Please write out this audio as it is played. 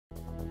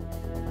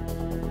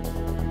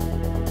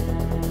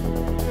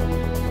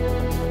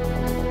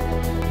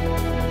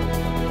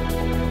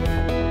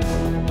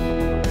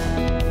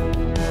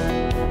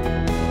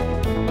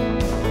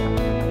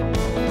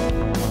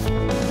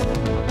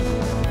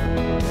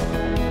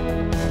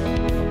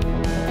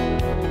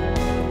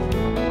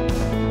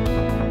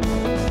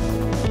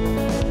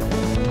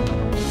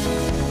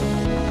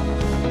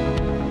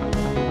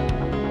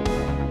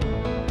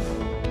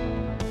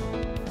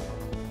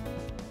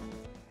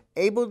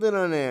Able It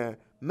On Air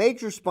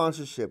major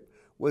sponsorship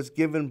was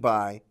given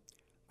by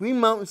Green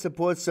Mountain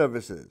Support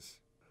Services,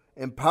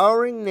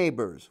 empowering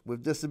neighbors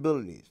with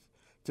disabilities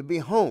to be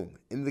home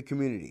in the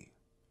community.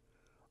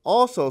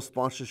 Also,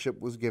 sponsorship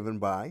was given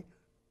by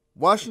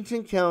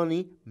Washington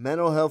County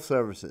Mental Health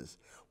Services,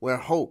 where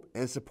hope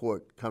and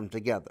support come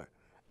together,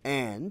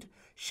 and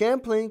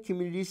Champlain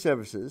Community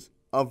Services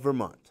of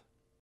Vermont.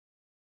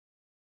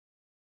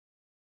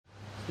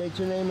 State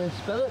your name and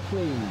spell it,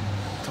 please.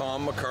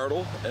 Tom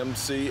McCardle,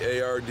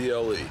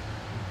 M-C-A-R-D-L-E.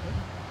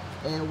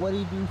 And what do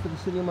you do for the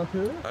city of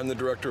Montpelier? I'm the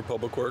Director of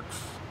Public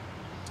Works.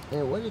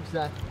 And what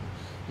exactly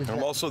is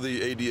I'm also the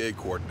ADA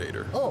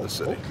coordinator for the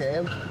city. Okay,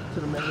 I'm to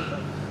the manager.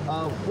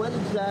 What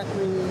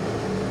exactly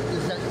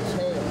does that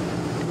entail?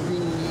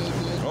 Being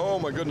the ADA Oh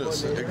my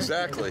goodness,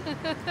 exactly.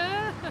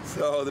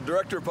 So the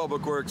Director of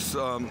Public Works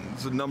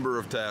is a number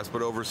of tasks,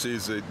 but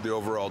oversees the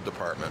overall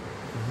department.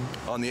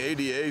 Mm-hmm. On the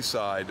ADA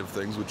side of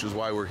things, which is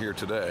why we're here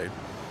today,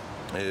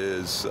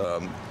 is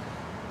the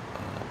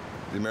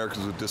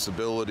Americans with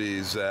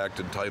Disabilities Act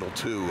and Title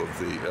II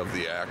of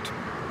the Act,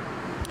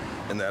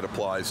 and that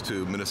applies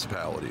to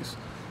municipalities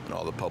and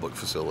all the public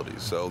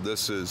facilities. So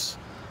this is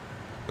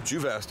what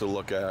you've asked to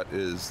look at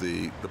is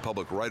the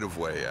public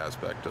right-of-way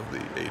aspect of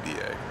the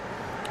ADA.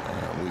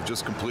 We've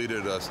just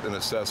completed an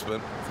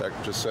assessment. In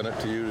fact, just sent it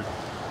to you,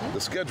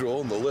 the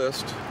schedule and the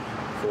list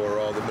for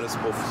all the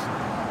municipal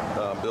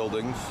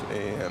buildings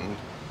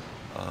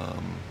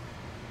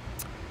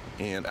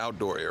and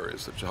outdoor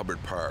areas at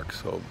Hubbard Park.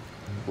 So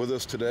with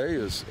us today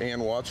is Ann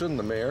Watson,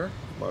 the mayor of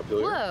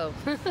Montpelier. Hello.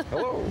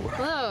 Hello.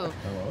 Hello.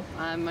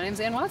 Hello. My name's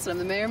Ann Watson. I'm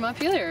the mayor of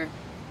Montpelier.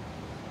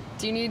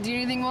 Do you need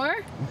anything more?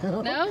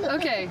 No?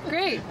 Okay,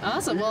 great.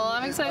 Awesome. Well,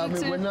 I'm excited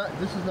this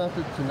is not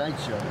the Tonight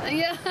Show.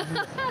 Yeah.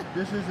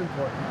 This is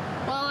important.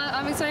 Well,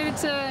 I'm excited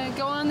to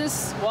go on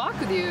this walk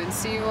with you and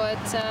see what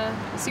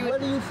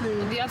do you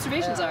think the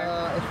observations are.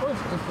 As far as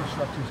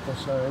infrastructure is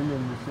concerned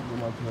in the city of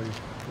Montpelier,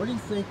 what do you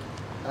think?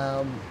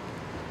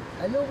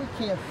 I know we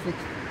can't fix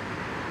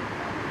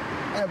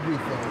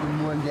everything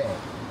in one day,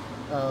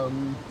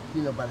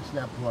 by the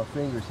snap of our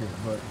fingers here,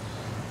 but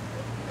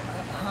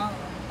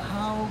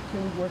how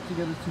can we work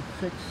together to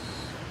fix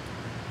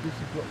this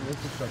important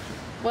infrastructure?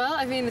 Well,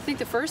 I think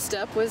the first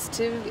step was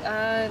to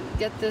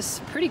get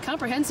this pretty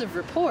comprehensive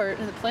report.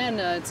 The plan,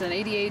 it's an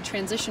ADA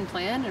transition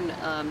plan,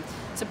 and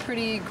it's a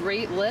pretty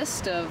great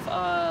list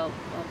of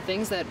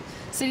things that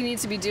the city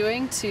needs to be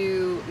doing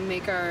to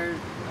make our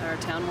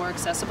town more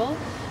accessible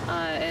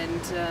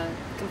and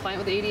compliant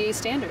with ADA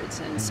standards.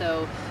 And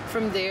so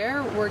from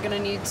there, we're going to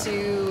need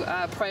to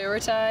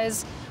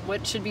prioritize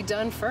what should be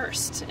done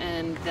first.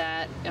 And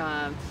that,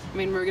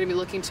 we're going to be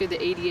looking to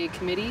the ADA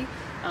committee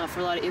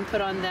for a lot of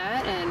input on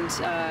that and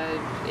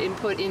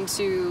input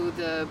into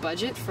the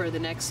budget for the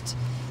next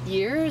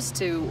years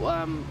to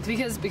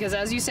because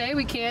as you say,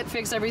 we can't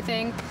fix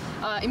everything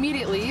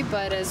immediately,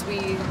 but as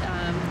we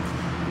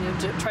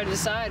try to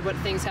decide what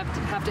things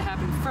have to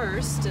happen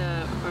first,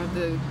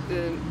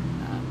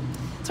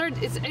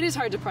 it is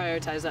hard to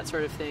prioritize that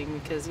sort of thing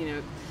because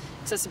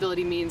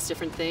accessibility means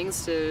different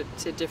things to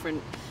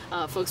different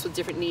folks with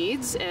different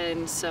needs,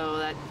 and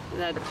so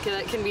that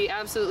can be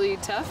absolutely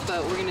tough,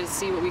 but we're going to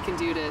see what we can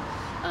do to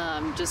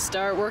just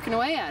start working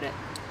away at it.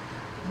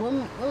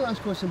 One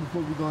last question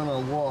before we go on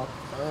our walk.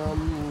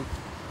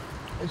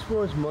 As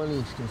far as money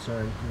is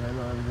concerned, because I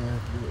know everything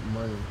has to do with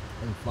money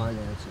and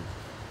finances,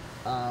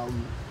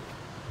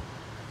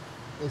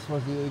 as far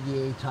as the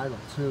ADA Title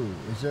II,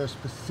 is there a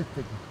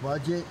specific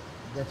budget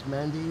that's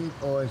mandated,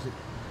 or is it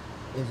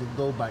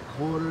go by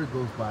quarter,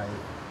 goes by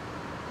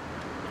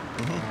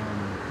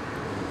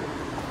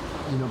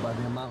by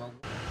the amount of...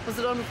 Was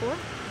it on before?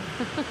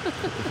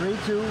 3,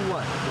 2,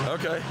 1.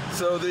 Okay,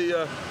 so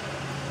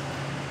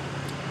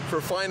for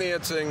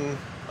financing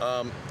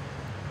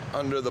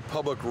under the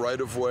public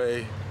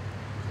right-of-way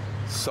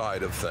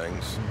side of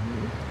things,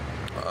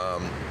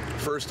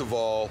 first of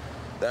all,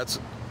 that's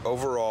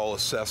overall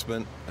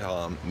assessment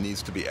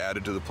needs to be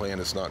added to the plan.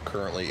 It's not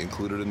currently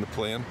included in the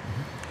plan.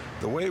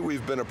 The way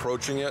we've been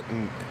approaching it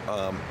and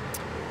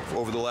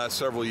over the last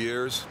several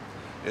years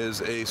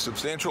is a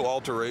substantial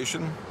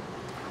alteration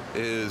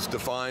is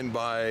defined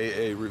by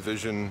a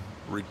revision,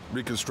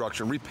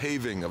 reconstruction,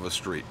 repaving of a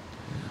street.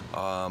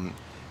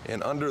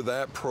 And under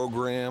that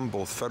program,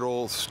 both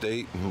federal,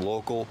 state, and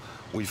local,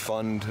 we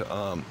fund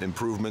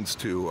improvements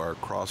to our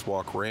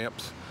crosswalk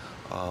ramps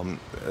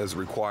as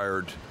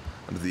required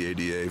under the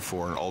ADA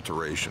for an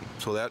alteration.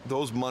 So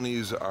those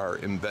monies are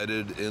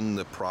embedded in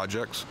the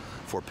projects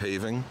for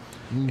paving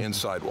and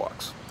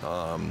sidewalks.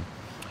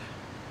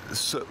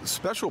 So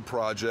special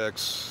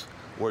projects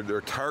where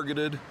they're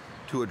targeted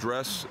to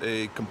address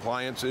a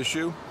compliance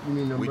issue. You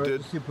mean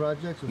emergency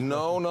projects?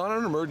 No, not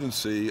an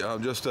emergency,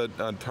 just a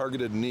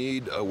targeted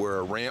need where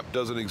a ramp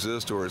doesn't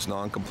exist or is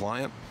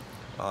non-compliant.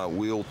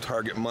 We'll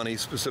target money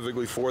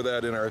specifically for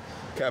that in our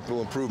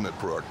capital improvement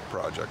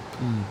project.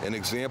 An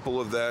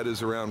example of that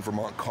is around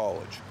Vermont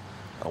College.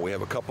 We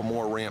have a couple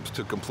more ramps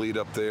to complete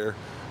up there,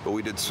 but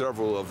we did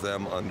several of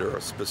them under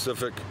a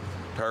specific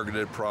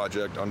targeted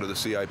project under the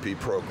CIP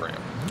program.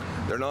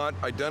 They're not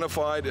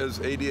identified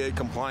as ADA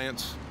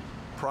compliance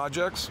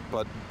projects,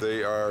 but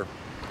they are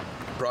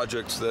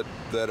projects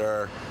that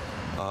are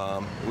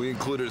we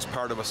included as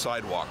part of a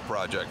sidewalk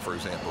project, for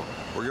example.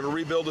 We're going to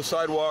rebuild a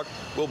sidewalk.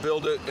 We'll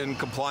build it in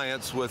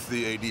compliance with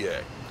the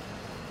ADA.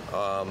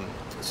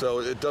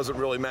 So it doesn't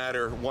really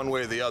matter one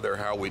way or the other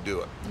how we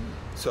do it.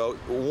 So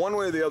one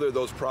way or the other,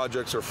 those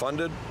projects are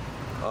funded.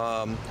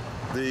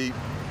 The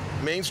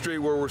Main Street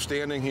where we're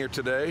standing here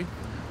today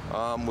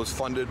was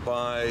funded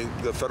by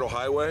the federal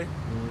highway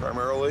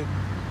primarily.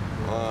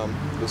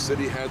 The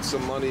city had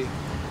some money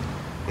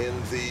in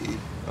the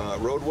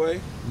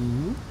roadway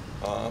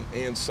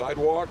and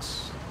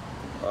sidewalks.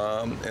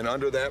 And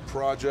under that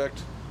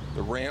project,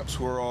 the ramps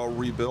were all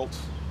rebuilt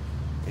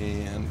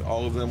and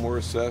all of them were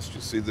assessed.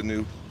 You see the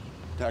new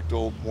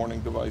tactile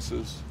warning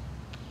devices.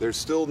 There's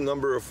still a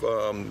number of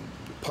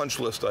punch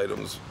list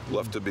items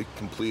left to be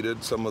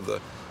completed. Some of the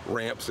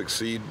ramps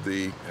exceed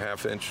the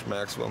half-inch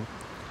maximum.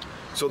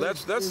 So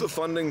that's the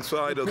funding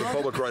side of the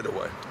public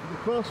right-of-way. The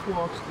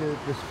crosswalks,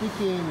 the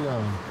speaking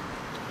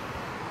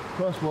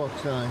crosswalk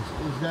signs,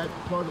 is that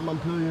part of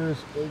Montpelier's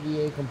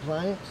ADA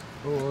compliance?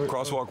 Or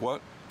Crosswalk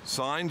what?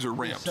 Signs or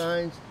ramps?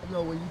 Signs.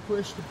 No, when you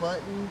push the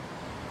button,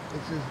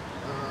 it says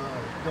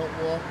don't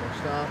walk or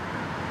stop.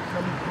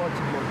 Some parts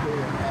of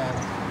Montpelier have.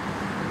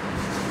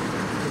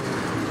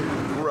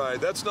 Right.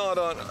 That's not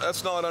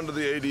under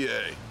the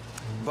ADA.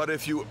 But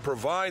if you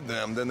provide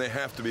them, then they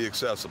have to be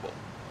accessible,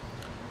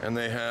 and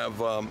they have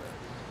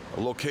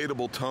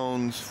locatable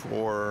tones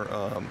for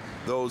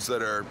those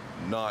that are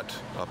not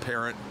a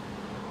parent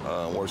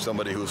or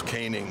somebody who's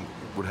caning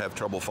would have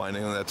trouble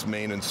finding them. That's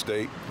Main and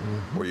State,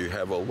 where you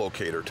have a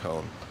locator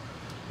tone.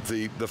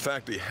 The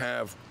fact that you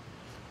have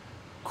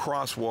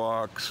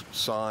crosswalks,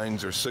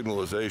 signs, or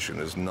signalization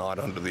is not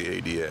under the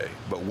ADA.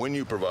 But when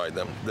you provide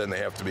them, then they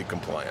have to be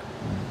compliant.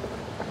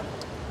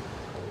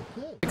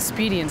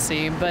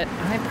 Expediency, but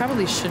I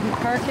probably shouldn't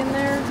park in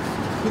there.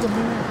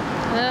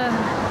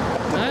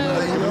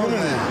 Everybody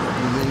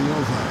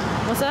knows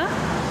that. What's that?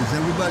 Does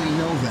everybody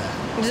know that?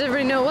 Does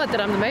everybody know what?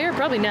 That I'm the mayor?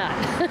 Probably not.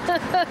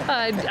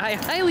 I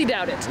highly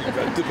doubt it. You've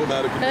got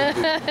diplomatic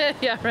immunity.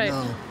 Yeah, right.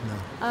 No.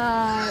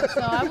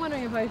 So I'm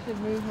wondering if I should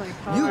move my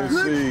car.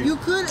 You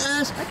could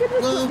ask. I could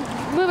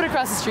just move it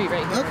across the street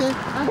right here. Okay.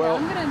 Well,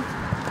 I'm gonna.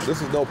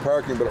 This is no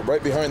parking, but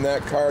right behind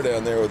that car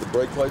down there with the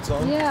brake lights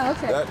on, Yeah.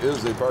 Okay. that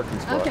is a parking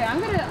spot. Okay.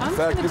 I'm In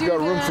fact, gonna you've do got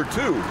room that. for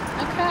two.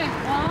 Okay.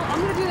 Well,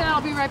 I'm gonna do that.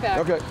 I'll be right back.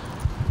 Okay.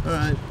 All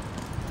right.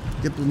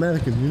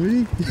 Diplomatic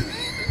immunity.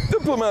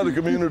 Diplomatic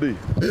immunity.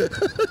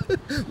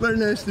 Very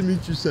nice to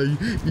meet you, sir.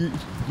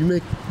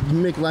 You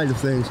make light of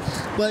things,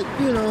 but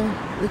you know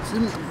it's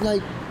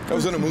like. I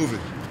was in a movie.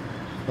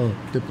 Oh,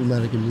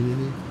 diplomatic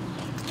immunity.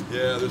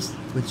 Yeah, this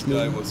Which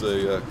guy movie? was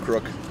a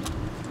crook,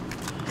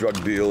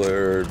 drug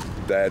dealer,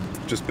 bad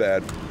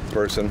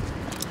person,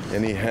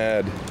 and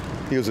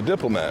he was a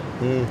diplomat,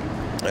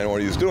 and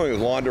what he was doing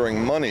was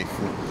laundering money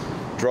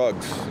from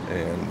drugs,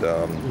 and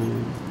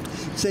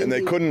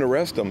they couldn't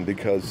arrest him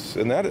because,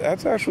 and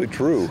that's actually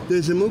true.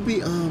 There's a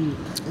movie.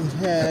 It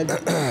had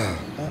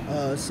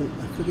some.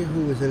 I forget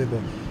who was in it,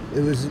 but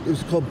it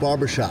was called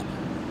Barbershop.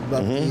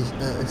 About these.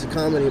 It's a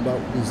comedy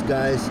about these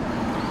guys.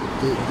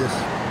 This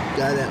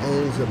guy that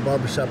owns a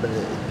barbershop, and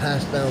it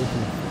passed down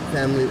from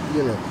family.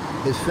 You know,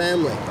 his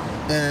family,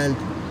 and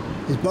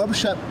his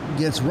barbershop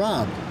gets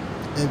robbed.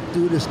 And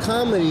through this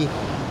comedy,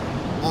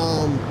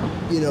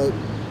 you know,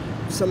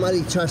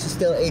 somebody tries to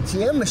steal an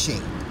ATM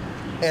machine.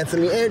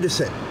 Anthony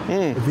Anderson,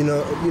 if you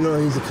know,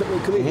 he's a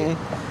comedian.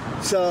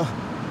 So,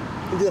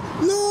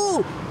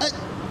 no,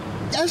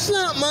 that's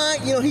not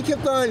mine. You know, he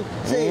kept on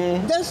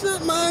saying, "That's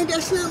not mine.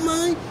 That's not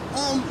mine."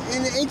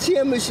 And the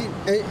ATM machine,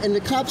 and the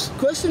cops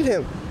questioned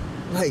him,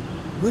 like,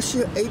 "What's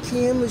your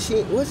ATM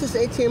machine? What's this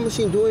ATM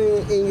machine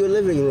doing in your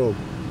living room?"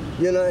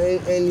 You know,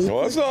 and he,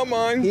 Well, it's not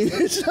mine.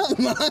 It's not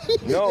mine.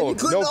 No, he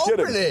couldn't no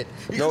open kidding. it.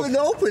 He No. couldn't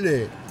open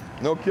it.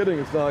 No kidding,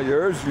 it's not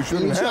yours. You And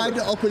shouldn't he have tried it.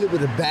 to open it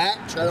with a bat,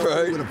 tried to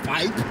open it with a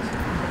pipe.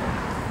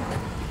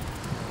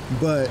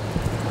 But,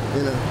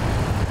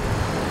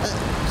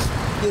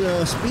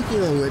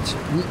 speaking of which,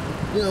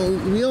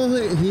 we all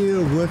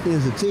here working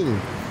as a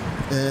team.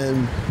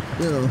 And,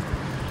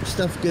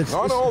 stuff gets...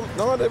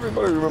 Not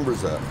everybody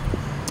remembers that.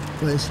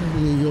 Well, it's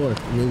in New York,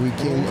 where we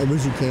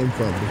originally came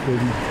from, before we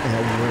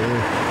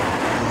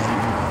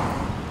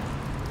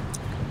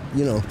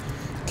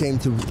came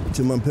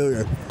to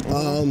Montpelier.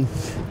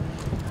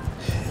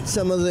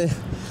 Some of the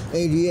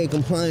ADA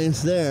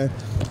compliance there,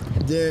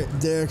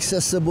 they're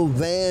accessible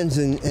vans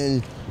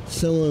and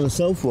so on and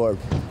so forth.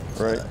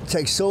 Right.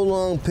 Takes so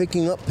long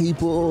picking up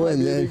people,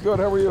 and then Good,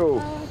 how are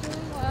you?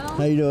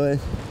 how you doing?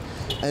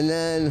 And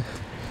then,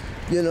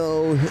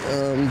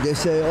 they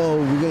say, "Oh,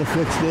 we're gonna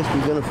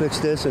fix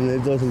this," and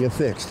it doesn't get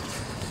fixed.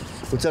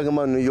 We're talking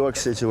about New York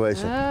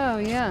situation. Oh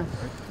yeah.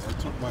 I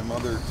took my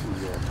mother to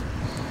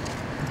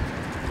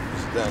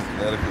down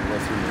Connecticut,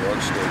 went through New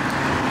York State,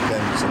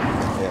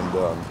 and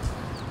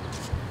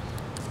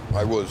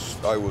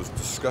I was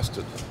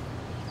disgusted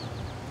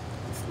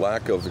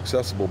lack of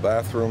accessible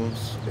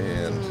bathrooms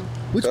and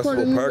Which part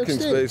of accessible New York parking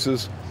State?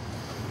 spaces.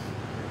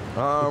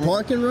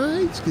 Parking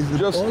rides? 'Cause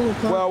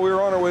Well, we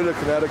were on our way to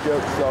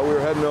Connecticut, so we were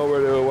heading over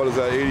to, what is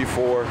that,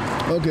 84.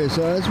 Okay,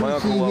 so as we My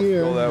uncle see loves to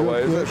here, go that real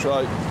way. quick, It's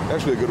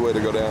actually a good way to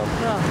go down.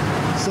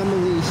 some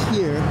of these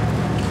here,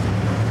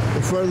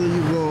 the further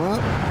you go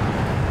up,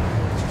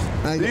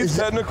 These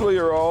technically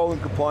are all in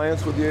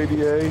compliance with the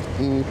ADA.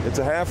 It's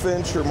a 1/2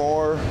 inch or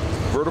more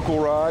vertical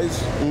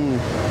rise.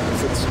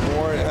 If it's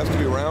more, it has to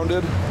be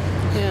rounded.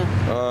 Yeah.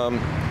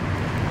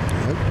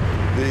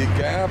 The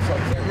gaps, I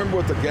can't remember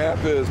what the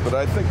gap is, but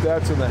I think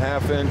that's in the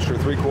 1/2 inch or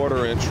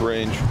 3/4 inch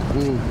range.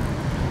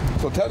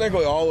 So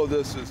technically all of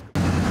this is...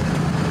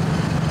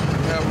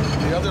 Now,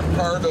 the other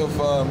part of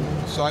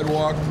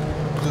sidewalk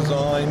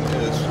design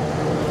is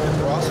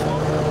the cross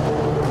slope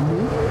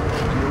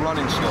and the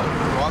running slope.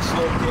 Cross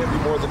slope can't be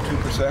more than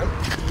 2%.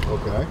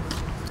 Okay.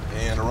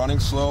 And a running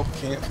slope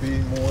can't be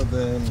more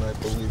than, I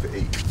believe,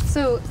 8.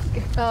 So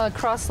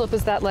cross slope,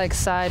 is that like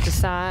side to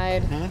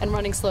side, and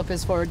running slope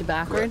is forward to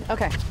backward?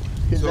 Correct. Okay.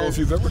 So if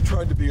you've ever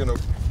tried to be in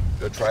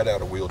tried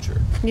out a wheelchair,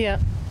 Yeah.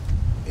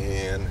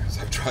 and as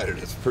I've tried it,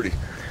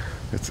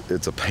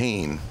 it's a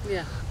pain.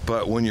 Yeah.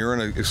 But when you're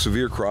in a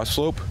severe cross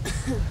slope,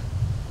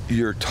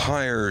 your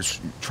tires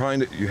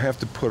you have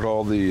to put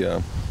all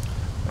the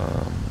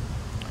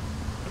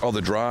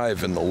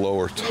drive in the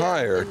lower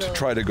tire to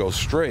try to go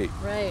straight.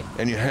 Right.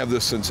 And you have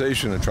this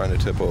sensation of trying to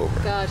tip over.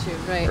 Got you.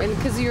 Right. And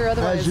because you're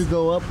otherwise, As you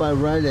go up by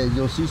Rite Aid,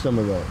 you'll see some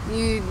of those.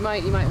 you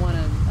might want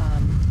to.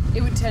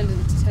 It would tend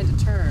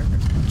to turn.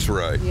 That's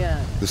right. Yeah.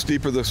 The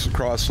steeper the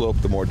cross slope,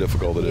 the more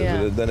difficult it is.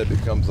 Yeah. Then it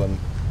becomes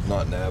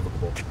not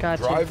navigable.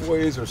 Gotcha.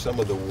 Driveways are some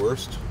of the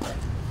worst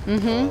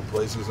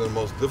places and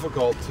most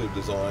difficult to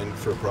design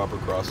for a proper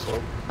cross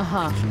slope.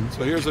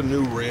 So here's a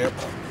new ramp.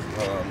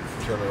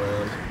 Turn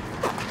around.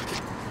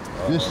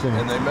 This thing.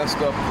 And they messed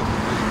up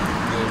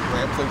the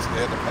ramp things.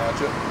 They had to patch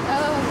it.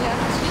 Oh yeah.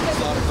 It's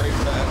not a great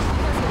patch.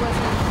 Because it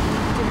wasn't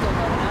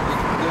difficult enough.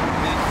 It didn't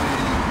meet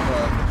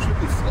it should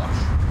be flush,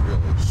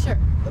 really. Sure.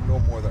 But no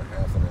more than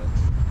 1/2 inch.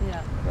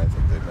 Yeah. And I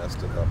think they messed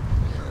it up.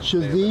 And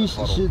Should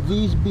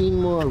these be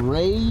more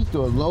raised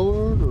or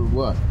lowered or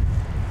what?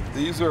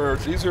 These are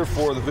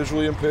for the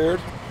visually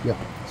impaired. Yeah.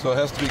 So it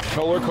has to be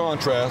color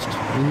contrast.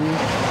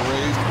 The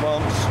raised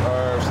bumps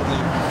are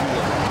something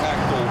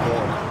tactile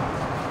warning.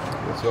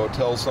 So it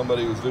tells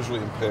somebody who's visually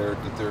impaired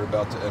that they're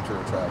about to enter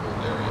a travel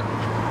area.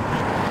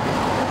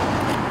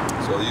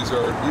 So these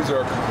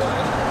are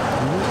compliant.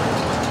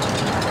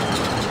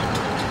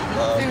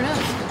 Fair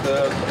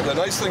enough. The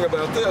nice thing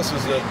about this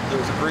is that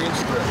there's a green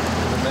strip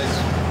that makes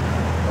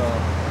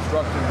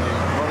constructing the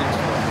running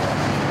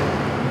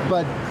slope.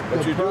 But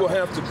you do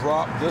have to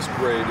drop this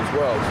grade as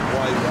well. That's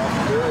why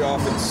you very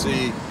often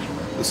see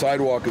the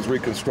sidewalk is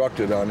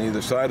reconstructed on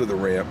either side of the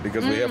ramp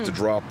because we have to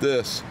drop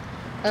this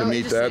to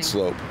meet that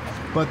slope.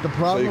 But the So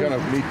problem, you gotta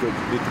meet the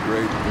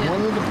grade.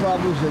 one of the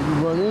problems that you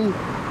run in,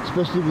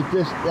 especially with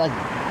this, like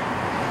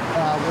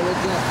when it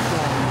gets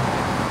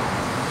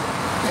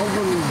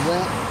overly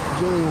wet,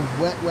 during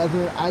wet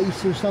weather,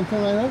 ice or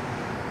something like that,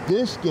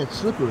 this gets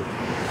slippery.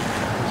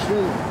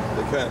 Extremely.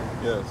 They can,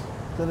 yes.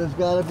 So there's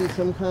got to be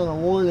some kind of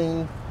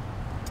warning.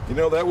 You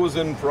know, that was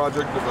in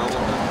project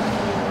development.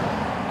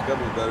 It's got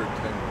to be better than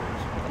 10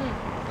 years.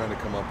 Trying to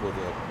come up with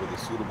a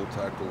suitable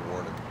tactile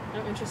warning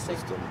Oh, interesting.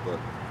 system,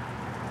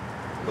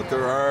 but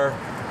there are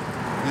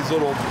these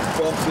little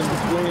bumps in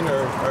between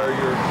are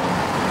your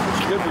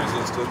skid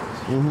resistant,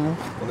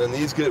 and then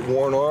these get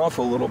worn off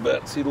a little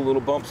bit. See the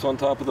little bumps on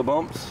top of the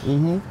bumps?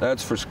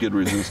 That's for skid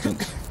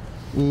resistance.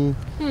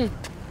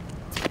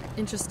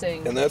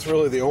 Interesting. And that's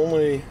really the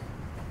only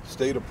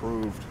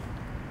state-approved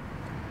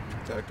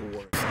tactile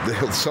warning.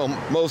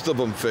 Most of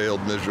them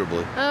failed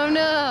miserably. Oh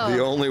no.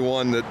 The only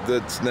one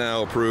that's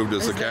now approved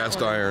is the that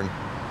cast one? iron.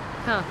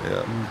 Huh.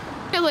 Yeah.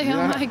 Really?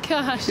 Oh my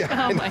gosh.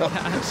 Oh my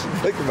gosh.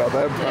 Think about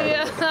that part.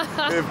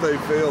 Yeah. If they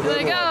fail,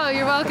 Like, oh,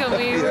 you're welcome.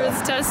 We were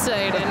this test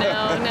site, and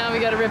now we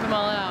got to rip them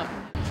all out.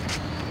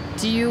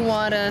 Do you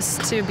want us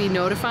to be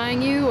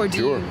notifying you, or do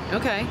Sure. you?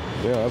 Okay.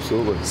 Yeah,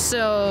 absolutely.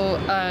 So,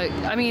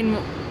 I mean,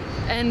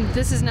 and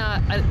this is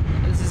not,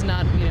 this is a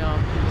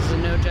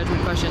no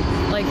judgment question.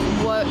 Like,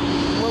 what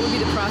would be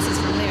the process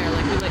from there?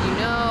 Like, we let you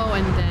know,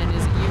 and then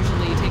is it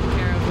usually taken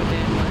care of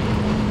within like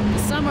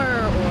the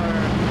summer, or?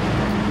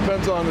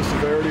 Depends on the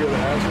severity of the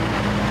hazard.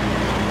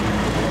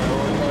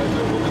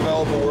 We'll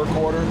develop a work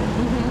order.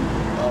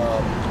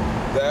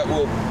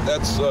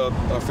 That's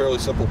a fairly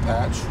simple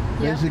patch.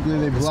 Yeah. Basically,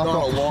 they It's block not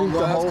off a the street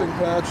the whole. long-lasting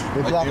patch.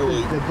 They block,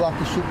 Ideally, they block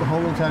the street the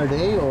whole entire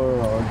day, or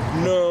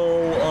no.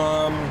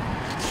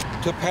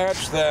 To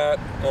patch that,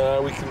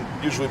 we can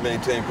usually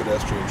maintain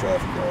pedestrian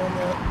traffic on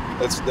that.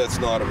 That's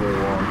not a very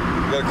long.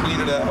 You got to clean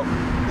it out.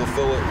 We'll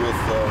fill it with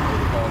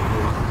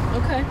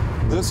concrete. Okay.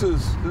 This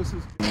is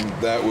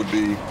that would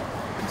be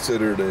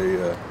considered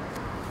a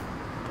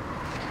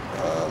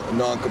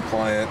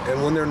non-compliant,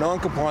 and when they're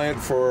non-compliant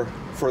for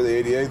the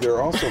ADA,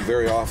 they're also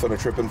very often a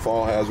trip and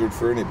fall hazard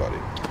for anybody.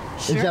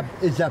 Sure.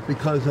 is that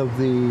because of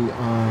the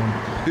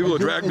People is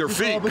drag it- their is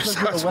it all feet. because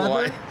of the That's weather?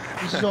 why.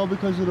 This is all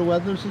because of the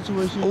weather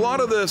situation? A lot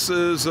of this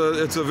is,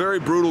 it's a very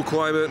brutal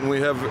climate, and we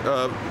have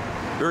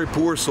very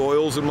poor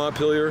soils in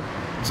Montpelier.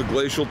 It's a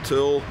glacial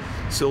till,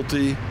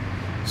 silty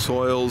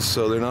soils,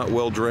 so they're not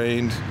well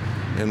drained,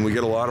 and we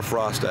get a lot of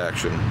frost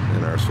action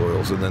in our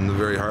soils, and then the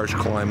very harsh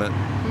climate.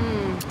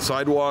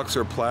 Sidewalks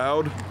are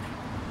plowed,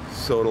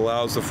 so it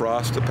allows the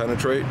frost to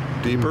penetrate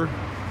deeper,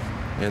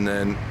 and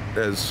then,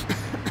 as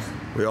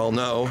we all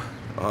know,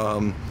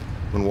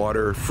 when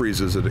water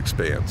freezes, it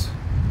expands.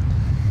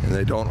 And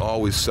they don't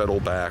always settle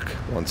back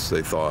once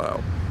they thaw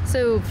out.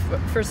 So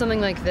for something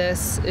like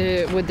this,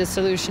 would the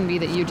solution be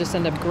that you just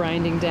end up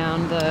grinding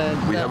down the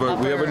We have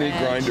a neat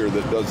grinder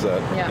that does that.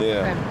 Yeah.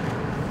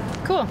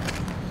 Okay. Cool.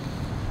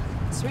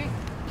 Sweet.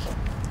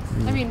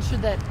 I mean,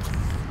 should that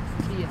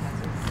be a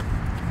hazard?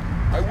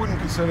 I wouldn't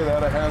consider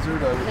that a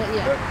hazard. That's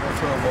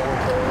a lower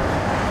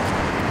priority.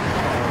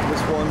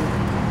 This one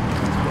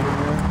is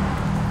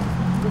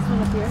This one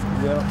up here?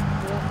 Yeah.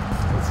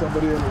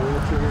 Somebody in a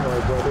wheelchair, my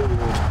brother,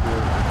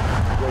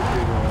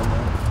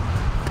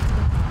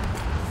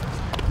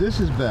 This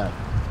is bad.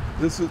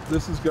 This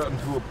has gotten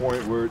to a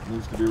point where it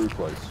needs to be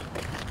replaced.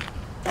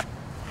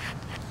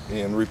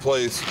 And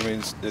replaced, I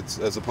mean, it's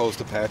as opposed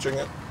to patching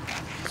it.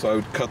 So I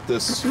would cut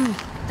this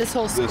this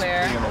whole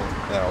square panel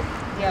out.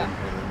 Yeah.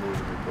 And remove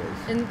and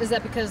replace. And is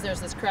that because there's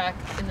this crack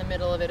in the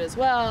middle of it as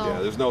well? Yeah,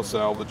 there's no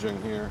salvaging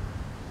here.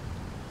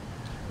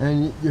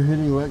 And you're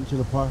hitting right into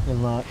the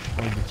parking lot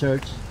of the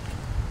church?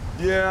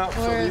 Yeah,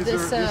 so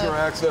these are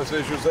access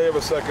issues. They have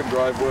a second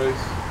driveway.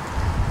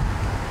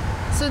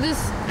 So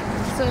this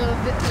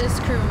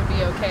crew would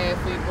be okay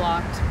if we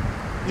blocked.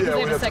 Yeah,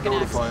 we have have a second to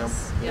notify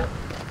access. them. Yeah.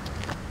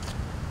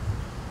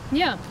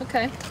 Yeah.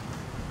 Okay.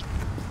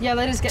 Yeah,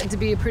 that is getting to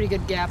be a pretty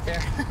good gap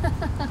there.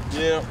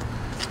 Yeah.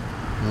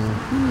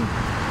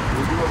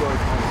 We do have a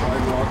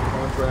sidewalk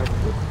contract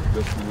that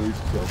just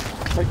released, so.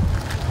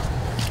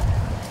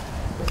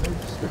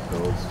 Stick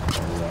those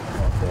on that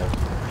contract.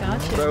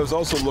 Gotcha. But I was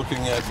also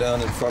looking at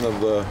down in front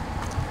of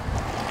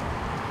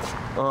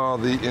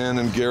the inn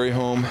in Gary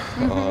home.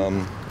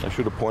 I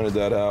should have pointed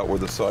that out, where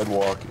the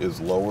sidewalk is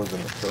lower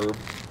than the curb.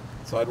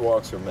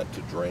 Sidewalks are meant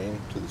to drain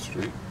to the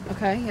street.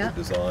 Okay. Yeah.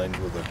 They're designed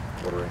with a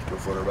quarter inch per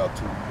foot, or about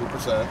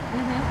 2%.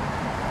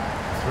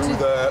 Through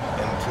that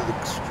and to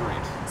the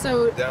street.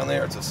 So down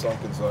there, it's a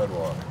sunken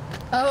sidewalk.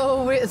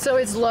 Oh, so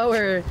it's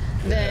lower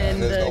than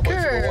and there's the no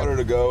place for curb. the water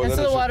to go, And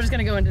so the water's going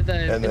to go into the,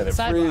 and then it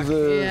sidewalk.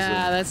 freezes.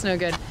 Yeah, that's no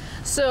good.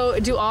 So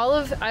do all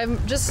of, I'm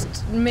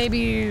just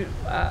maybe,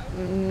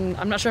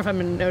 I'm not sure if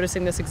I'm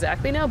noticing this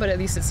exactly now, but at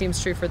least it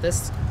seems true for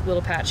this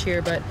little patch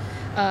here, but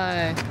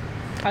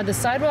are the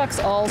sidewalks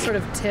all sort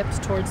of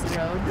tipped towards the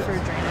road for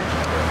drainage?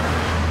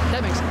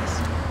 That makes sense.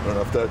 I don't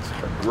know if that's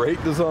a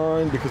great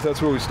design, because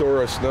that's where we store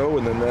our snow,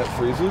 and then that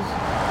freezes.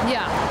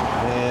 Yeah.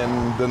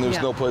 And then there's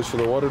no place for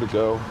the water to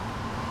go.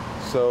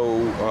 So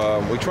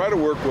we try to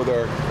work with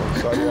our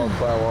sidewalk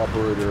plow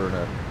operator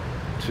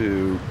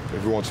to,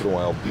 every once in a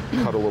while,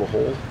 cut a little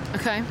hole.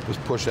 Okay.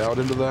 Just push out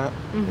into that,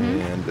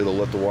 and it'll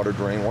let the water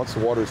drain. Once the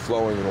water is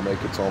flowing, it'll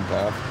make its own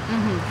path.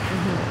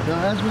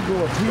 Now, as we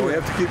go up here, So we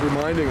have to keep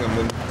reminding them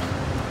and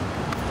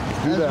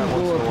do that once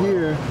in a go up while.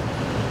 here,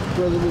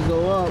 further we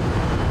go up,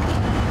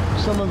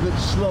 some of it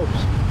slopes.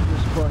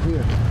 This part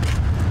here,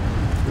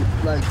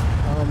 like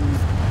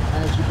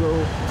as you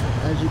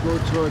go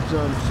towards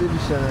city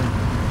center,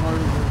 part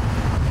of the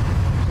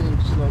thing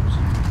slopes.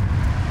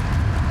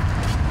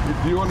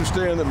 Do you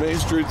understand that Main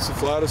Street's the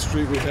flattest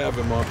street we have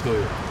in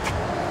Montpelier?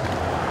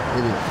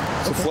 It is.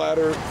 It's a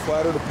flatter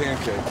to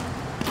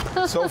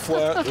pancake. So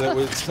flat that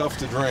it's tough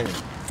to drain.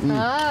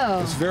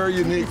 Oh. It's very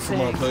unique for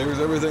Montpelier, because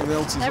everything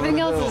else is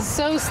Everything on a else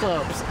hill. is so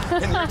slopes.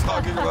 And you're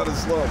talking about a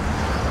slope.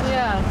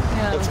 Yeah.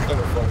 That's kind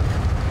of funny.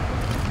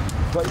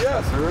 But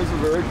yes, there is a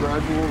very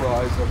gradual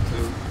rise up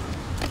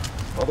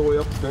to, all the way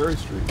up to Berry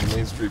Street, the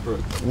Main Street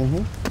Bridge.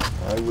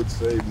 I would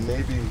say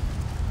maybe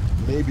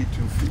 2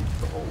 feet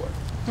the whole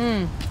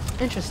way.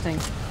 Interesting.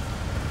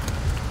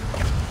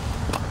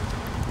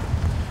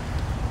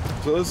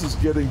 So this is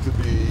getting to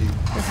be,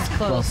 This is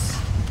close.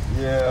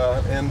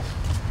 yeah, and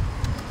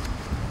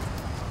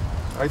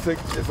I think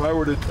if I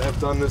were to have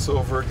done this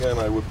over again,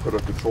 I would put a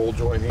control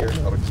joint here,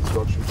 not a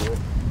construction joint.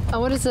 Oh,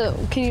 what is it?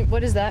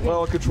 What does that mean?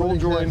 Well, a control What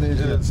joint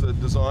exactly is is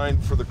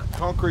designed for the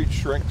concrete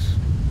shrinks,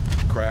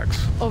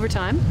 cracks. Over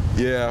time?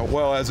 Yeah,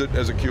 well, as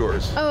it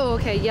cures. Oh,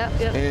 okay.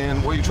 Yep.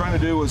 And what you're trying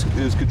to do is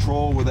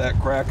control where that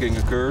cracking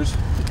occurs.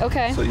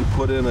 Okay. So you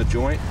put in a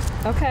joint,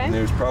 and Okay.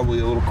 there's probably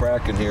a little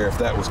crack in here if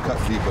that was cut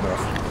deep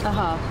enough.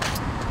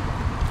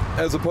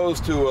 As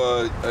opposed to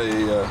a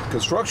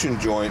construction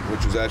joint,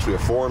 which is actually a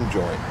form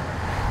joint.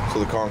 So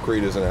the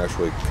concrete isn't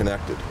actually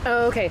connected.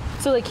 Oh, okay.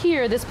 So like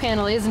here, this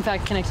panel is in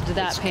fact connected to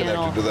that It's panel.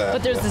 connected to that,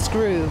 But there's yeah. this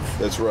groove.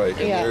 That's right.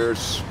 And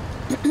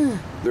Yeah.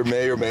 there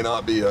may or may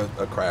not be a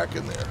crack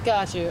in there.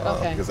 Got you.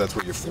 Okay. Because that's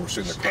what you're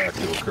forcing the crack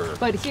to occur.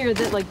 But here,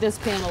 like this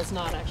panel's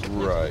not actually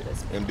connected Right. to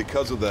this. And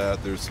because of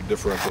that, there's some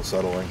differential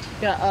settling.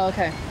 Yeah. Oh,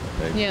 okay.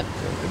 Okay? Yep.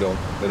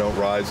 They don't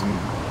rise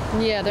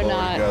and Yeah, they're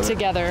Lower not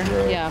together.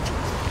 together. Right. Yeah.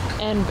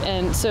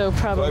 And so So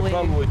probably. I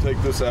probably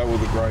take this out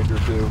with a grinder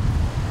too.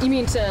 You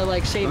mean to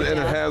like shave it And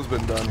down? it has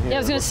been done here. Yeah, I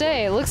was gonna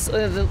say it looks.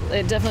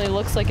 It definitely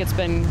looks like it's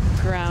been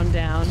ground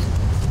down,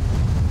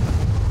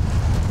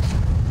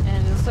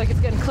 and it looks like it's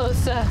getting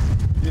close to.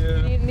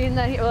 Yeah. Needing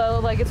that.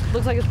 Well, like it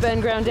looks like it's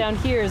been ground down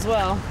here as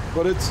well.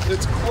 But it's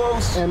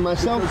close. And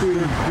myself being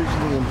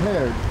visually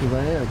impaired, because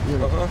I am, you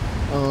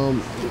know,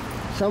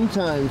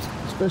 sometimes,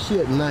 especially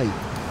at night,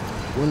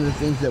 one of the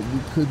things that we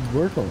could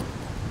work on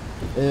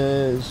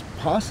is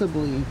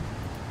possibly,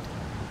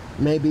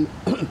 maybe,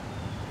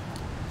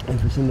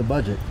 if it's in the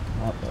budget,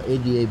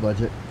 ADA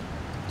budget,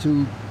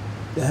 to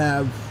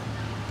have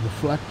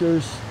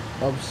reflectors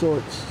of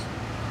sorts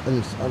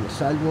on the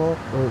sidewalk,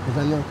 or because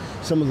I know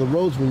some of the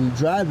roads when you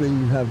drive in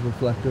you have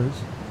reflectors,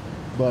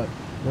 but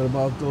what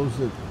about those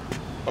that?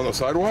 On the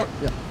sidewalk?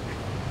 Yeah.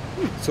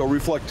 So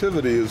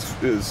reflectivity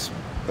is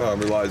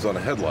relies on a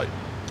headlight.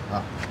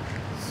 Ah.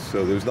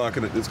 So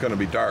it's gonna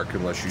be dark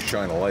unless you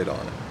shine a light on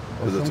it,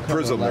 because Or it's a some kind of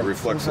prism that light,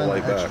 reflects the some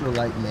light kind of back. extra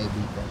light maybe.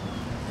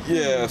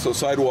 Yeah, so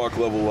sidewalk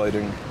level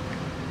lighting.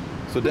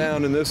 So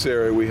down in this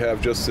area we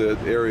have just the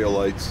area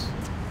lights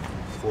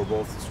for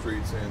both the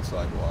streets and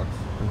sidewalks.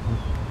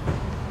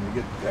 When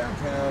we get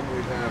downtown,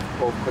 we have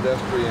both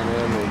pedestrian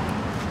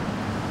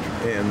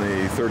and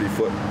the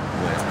 30-foot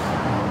lamps.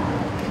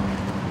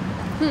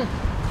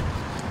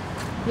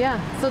 Yeah.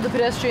 So the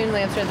pedestrian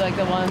lamps are like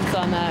the ones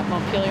on that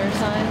Montpelier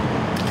sign.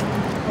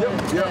 Yep,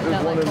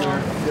 there's one in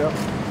there. Yep.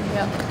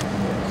 Yep.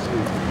 Let's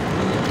see.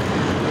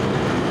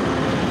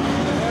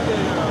 They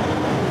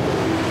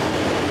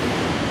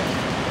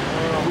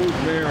had who was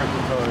mayor at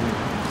the time?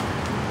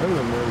 I don't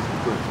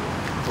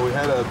know. So we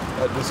had a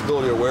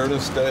disability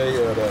awareness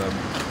day at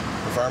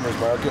the farmer's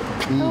market.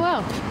 Oh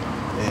wow.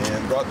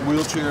 And brought the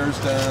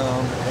wheelchairs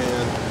down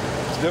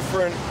and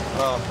different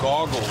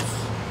goggles.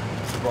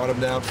 Brought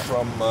them down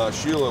from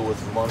Sheila with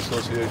the Vermont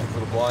Association for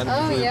the Blind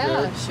and Oh Visually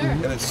yeah, Impaired. sure.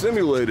 And it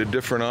simulated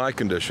different eye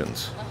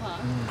conditions.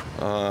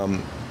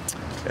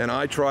 And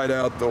I tried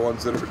out the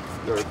ones that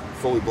are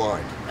fully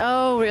blind.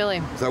 Oh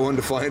really? So I wanted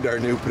to find our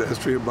new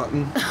pedestrian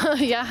button.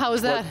 Yeah. How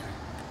was that?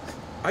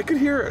 I could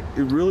hear it.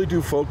 You really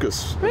do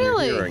focus when you're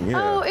Really? hearing,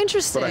 yeah. Oh,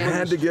 interesting. But I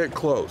had to get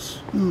close.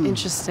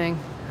 Interesting.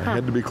 I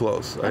had to be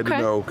close. I had to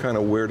Okay. know kind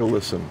of where to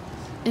listen.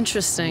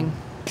 Interesting.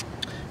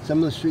 Some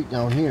of the street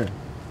down here,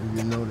 if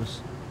you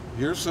notice.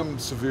 Here's some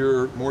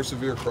more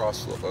severe cross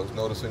slope. I was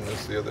noticing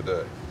this the other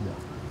day.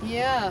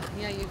 Yeah.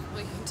 Yeah. You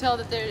can tell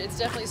that it's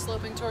definitely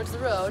sloping towards the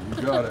road.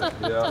 You got it.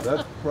 Yeah,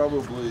 that's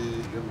probably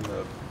in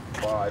the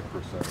 5%.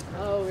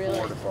 Oh, really?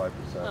 4 to 5%.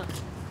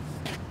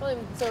 Well,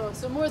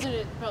 so more than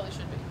it probably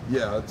should be.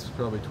 Yeah, it's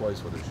probably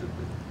twice what it should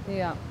be.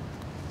 Yeah.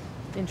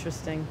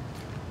 Interesting.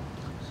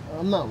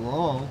 I'm not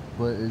wrong,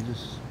 but it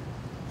just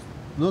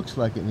looks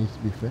like it needs to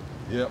be fixed.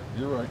 Yep,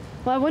 you're right.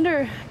 Well, I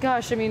wonder.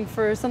 Gosh, I mean,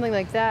 for something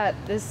like that,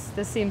 this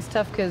seems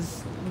tough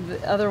because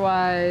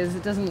otherwise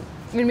it doesn't.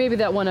 I mean, maybe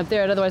that one up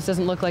there. It otherwise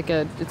doesn't look like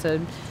it's a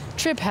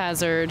trip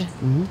hazard.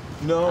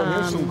 No,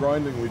 here's some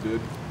grinding we did.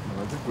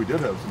 I think we did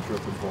have some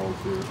trip and falls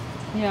here.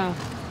 Yeah.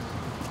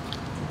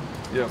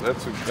 Yeah,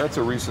 that's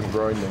a recent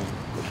grinding.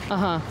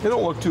 They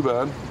don't look too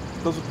bad.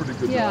 Does a pretty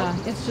good Yeah.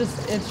 job. It's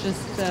just.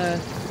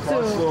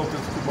 Cross slope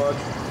is too much.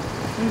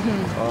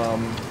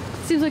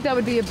 Seems like that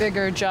would be a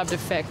bigger job to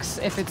fix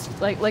if it's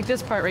like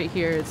this part right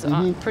here. It's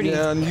pretty.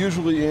 Yeah, and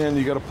usually,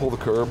 you got to pull the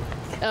curb.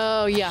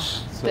 Oh yeah.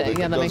 So Yeah,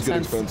 that does makes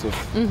get sense.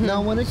 expensive.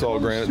 Now, when it It's all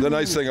comes granite. to The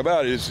nice thing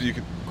about it is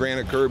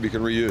granite curb you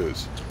can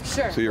reuse.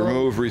 Sure. So you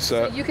remove,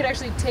 reset. You could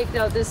actually take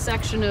out this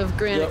section of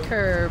granite Yep.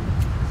 curb,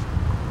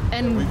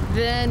 and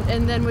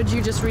then would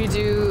you just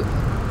redo?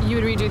 You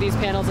would redo these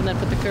panels and then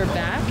put the curb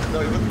back.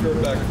 No, you put the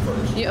curb back at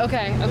first.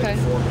 Okay. Then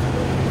you form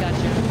it.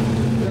 Gotcha.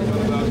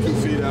 Put about 2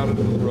 feet out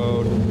into the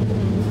road.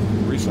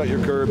 Reset your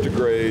curb to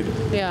grade.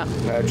 Yeah.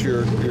 Patch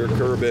your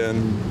curb in,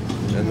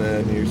 and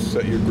then you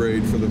set your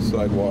grade for the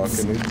sidewalk.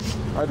 And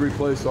I'd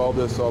replace all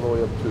this all the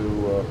way up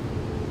to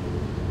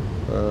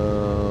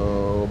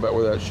about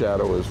where that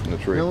shadow is from the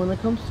tree. Now, when it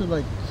comes to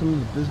like some of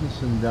the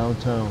business in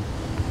downtown,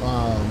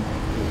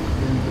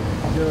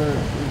 there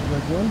is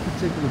like one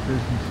particular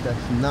business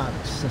that's not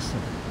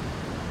accessible,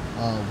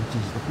 which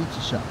is the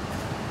pizza shop.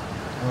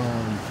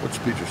 Which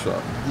pizza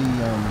shop?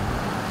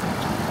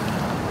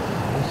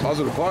 The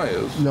Positive Pie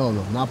is. no,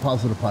 not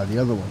Positive Pie, the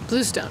other one,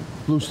 Bluestone.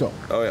 Bluestone.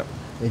 Oh yeah.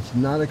 It's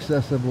not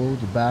accessible.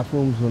 The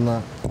bathrooms are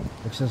not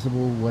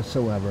accessible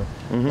whatsoever.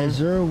 Is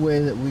there a way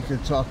that we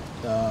could talk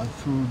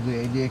through the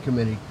ADA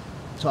committee,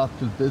 talk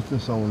to the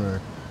business owner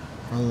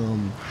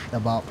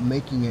about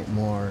making it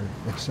more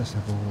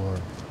accessible or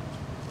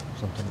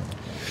something like that?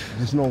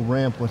 There's no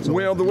ramp whatsoever.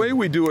 Well, the way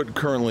we do it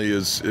currently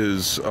is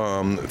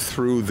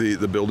through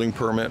the building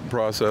permit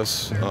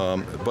process,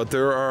 but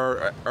there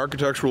are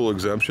architectural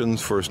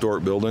exemptions for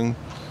historic building.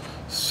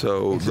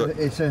 So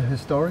it's a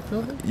historic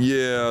building?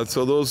 yeah,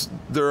 so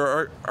there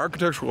are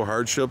architectural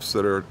hardships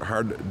that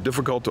are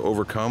difficult to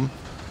overcome.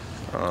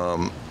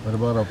 What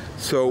about a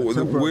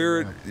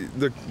temporary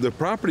ramp? The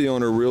property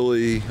owner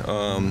really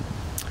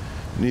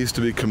needs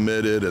to be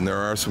committed, and there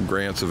are some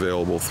grants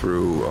available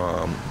through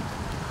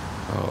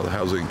the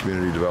Housing and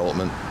Community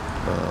Development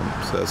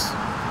says.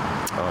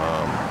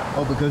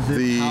 Because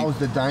it housed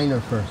the diner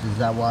first. Is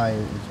that why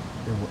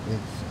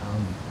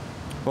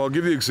Well, I'll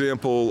give you an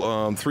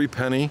example. 3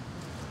 Penny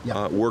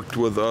worked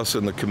with us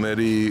in the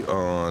committee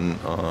on,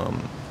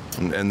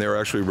 and they're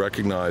actually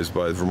recognized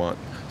by the Vermont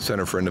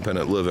Center for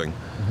Independent Living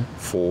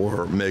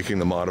for making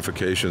the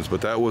modifications.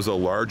 But that was a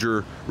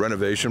larger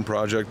renovation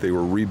project. They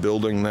were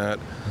rebuilding that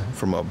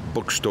from a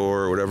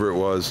bookstore or whatever it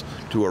was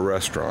to a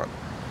restaurant.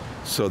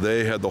 So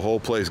they had the whole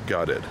place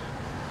gutted.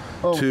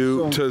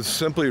 To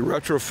simply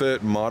retrofit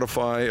and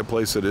modify a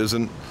place that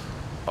isn't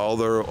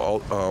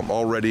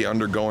already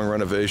undergoing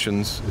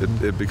renovations,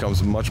 it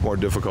becomes much more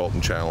difficult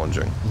and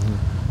challenging.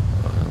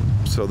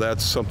 So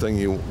that's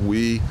something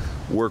we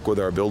work with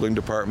our building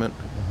department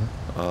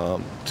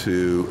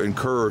to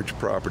encourage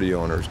property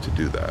owners to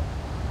do that.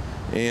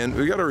 And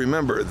we got to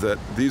remember that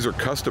these are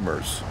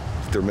customers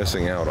that they're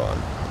missing out on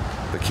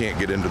that can't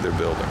get into their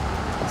building.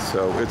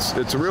 So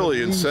it's really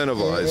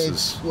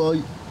incentivizes. Well,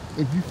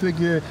 if you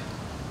figure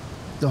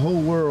the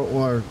whole world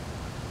or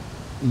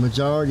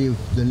majority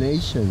of the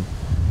nation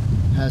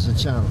has a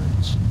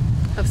challenge.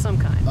 Of some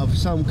kind. Of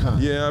some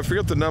kind. Yeah, I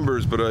forget the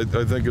numbers, but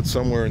I think it's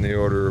somewhere in the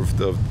order of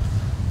the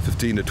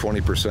 15 to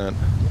 20%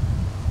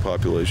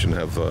 population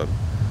have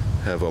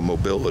a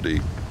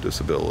mobility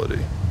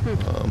disability.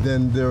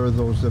 Then there are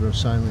those that are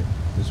silent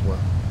as well.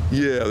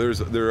 Yeah,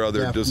 there are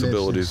other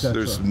disabilities.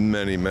 There's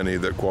many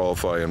that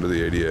qualify under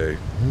the ADA.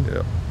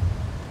 Yeah,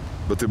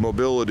 but the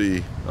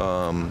mobility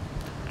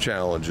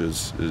challenge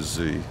is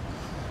the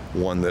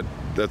one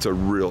that's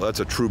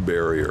a true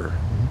barrier,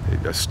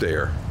 a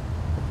stair.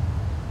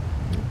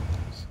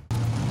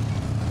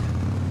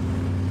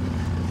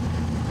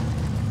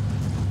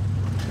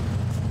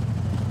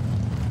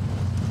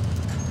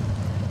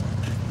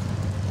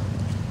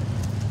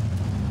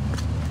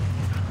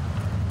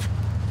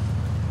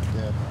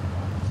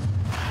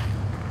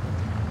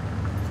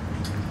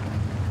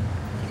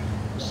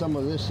 Some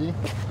of this, see?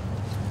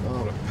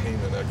 What a pain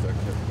in the neck that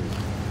can be.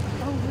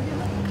 Oh,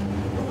 really?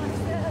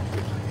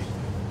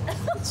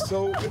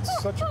 It's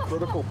such a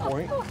critical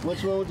point.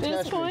 What's wrong with the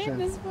This cash point? register?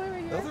 This point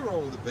right here? Nothing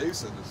wrong with the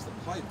basin, it's the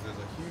pipe. There's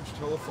a huge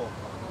telephone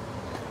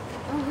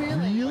conduit. Oh,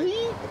 really?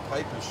 Really? The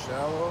pipe is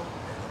shallow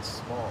and it's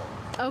small.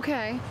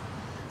 Okay.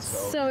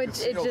 So you it can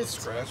see all the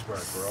just scratch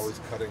marks. We're always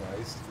cutting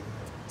ice.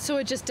 so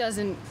it just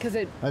doesn't because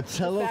it A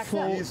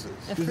telephone? it There's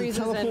a freezes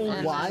telephone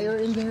and wire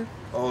in there?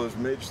 Oh,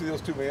 see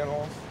those 2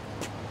 manholes?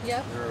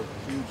 Yep. There are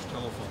huge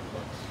telephone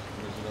plugs.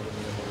 There's another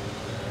manhole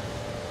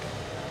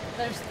over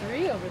There's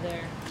 3 over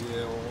there. there.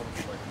 Yeah, well, one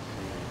if I can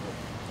see.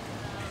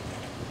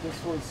 But this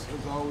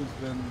has always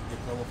been the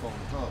telephone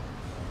hub.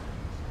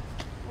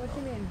 What do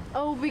you mean?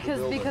 Oh,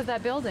 because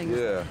that building.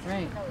 Yeah.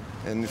 Right.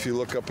 And if you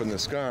look up in the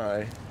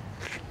sky,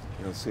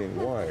 you don't see any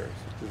wires,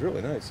 which is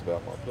really nice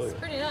about Montpelier.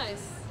 Pretty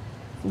nice.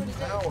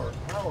 Power.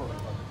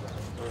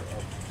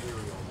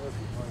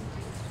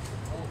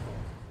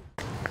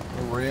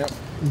 A ramp.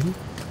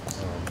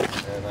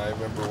 And I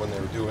remember when they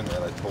were doing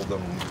that, I told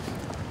them,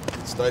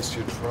 it's nice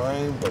you're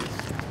trying, but it's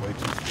way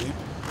too steep.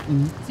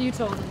 So you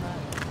told them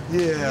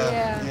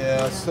that.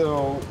 Yeah.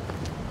 So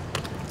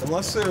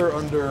unless they're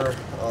under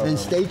And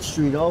State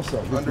Street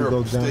also. under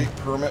a state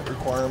permit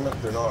requirement,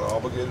 they're not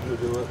obligated to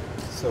do it.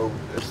 So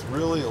it's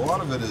really, a lot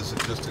of it is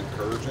just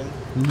encouraging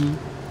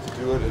to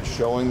do it. It's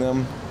showing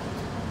them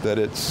that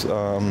it's,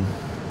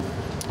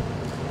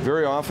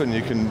 very often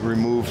you can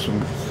remove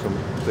some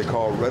they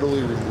call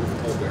readily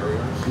removable barriers.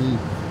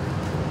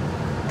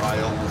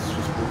 Aisles,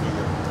 just moving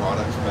your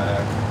products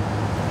back.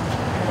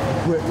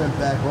 Equipment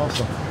back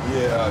also.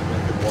 Yeah,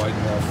 make it wide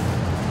enough.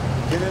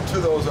 Get into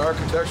those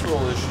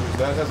architectural issues.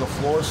 That has a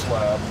floor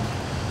slab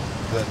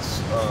that's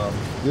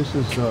This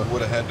is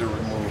would have had to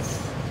remove.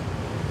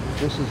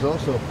 this is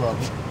also a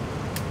problem.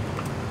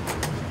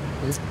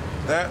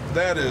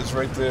 That is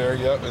right there,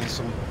 yep, and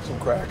some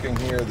cracking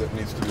here that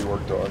needs to be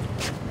worked on.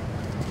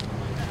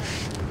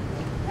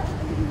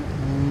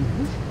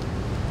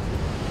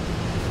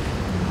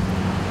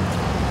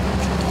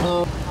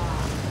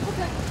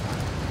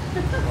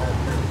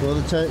 Well,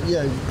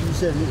 you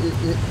said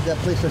that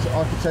place has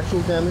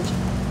architectural damage?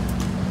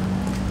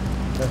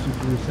 That's what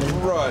you were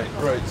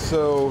saying? Right.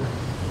 So,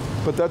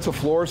 but that's a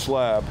floor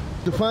slab.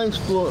 Define a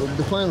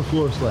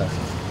floor slab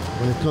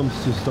when it comes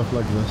to stuff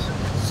like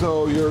this.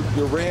 So your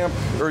ramp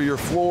or your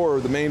floor,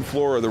 the main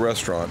floor of the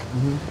restaurant,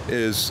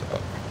 is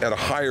at a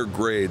higher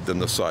grade than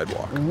the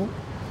sidewalk.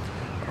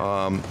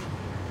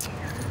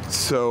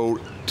 So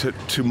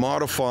to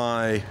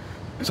modify,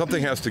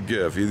 something has to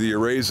give. Either you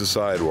raise the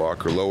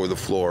sidewalk or lower the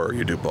floor, or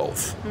you do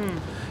both.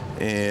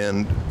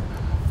 And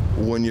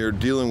when you're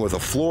dealing with a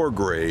floor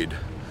grade,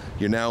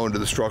 you're now into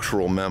the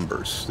structural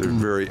members. There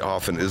very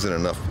often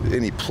isn't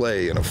any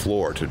play in a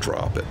floor to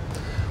drop it.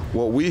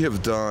 What we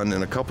have done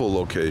in a couple of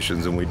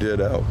locations, and we did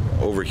out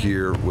over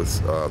here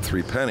with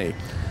 3 Penny,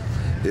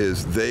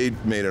 is they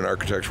made an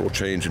architectural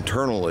change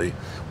internally.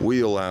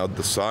 We allowed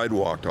the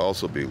sidewalk to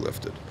also be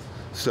lifted.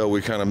 So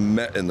we kind of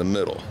met in the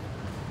middle.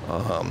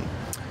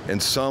 In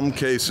some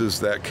cases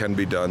that can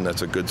be done,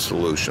 that's a good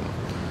solution.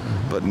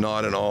 but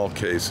not in all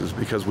cases,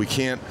 because we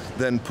can't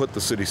then put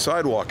the city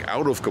sidewalk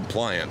out of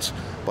compliance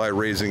by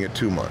raising it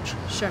too much.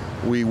 Sure.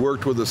 We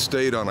worked with the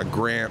state on a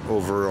grant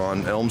over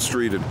on Elm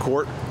Street and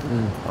Court.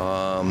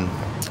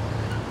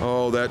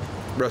 That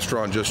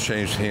restaurant just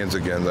changed hands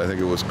again. I think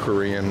it was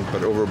Korean,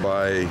 but over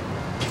by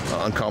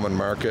Uncommon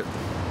Market.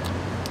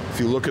 If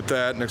you look at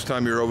that next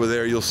time you're over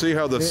there, you'll see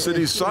how the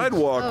city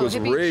sidewalk was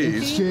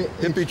raised.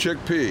 Hippie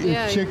Chickpea.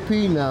 Yeah, it's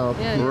Chickpea now.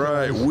 Yeah.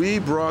 Right. We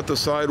brought the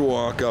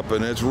sidewalk up,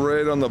 and it's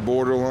right on the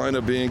borderline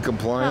of being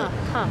compliant.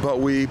 But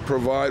we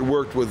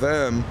worked with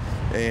them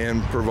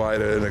and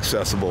provided an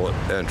accessible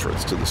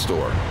entrance to the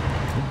store.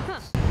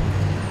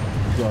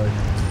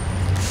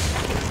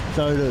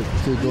 Sorry to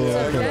go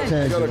off on a I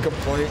tangent. got a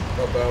complaint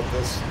about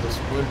this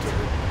winter,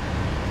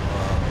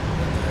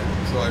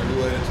 and so I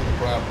relayed it to the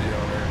property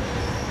owner.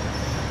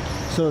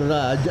 So did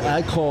I.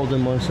 I called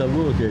him on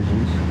several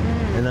occasions,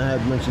 and I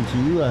had mentioned to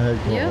you I had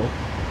called. Yeah.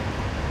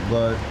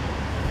 But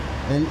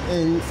and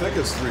I think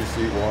it's 3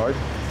 feet wide,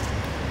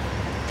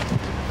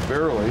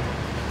 barely.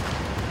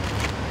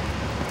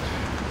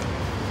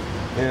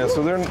 Yeah,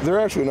 so they're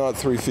actually not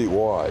 3 feet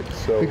wide.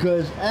 So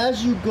because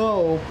as you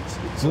go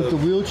with the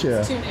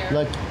wheelchair,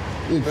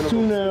 it's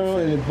too narrow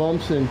and it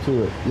bumps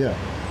into it. Yeah.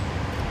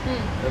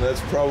 And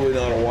that's probably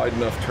not a wide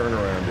enough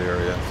turnaround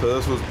area. So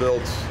this was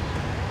built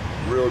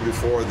really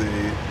before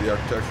the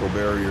Architectural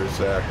Barriers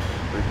Act.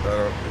 They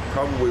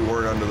probably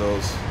weren't under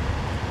those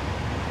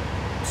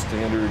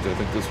standards. I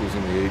think this was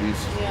in the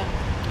 80s. Yeah.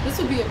 This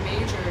would be a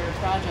major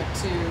project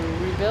to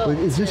rebuild. But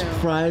is this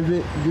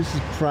private? This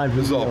is private.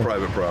 This is all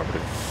private property.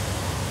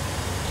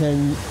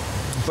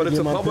 But it's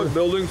a public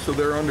building, so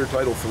they're under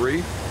Title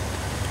III.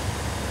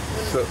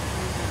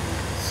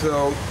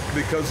 So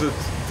because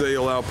they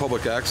allow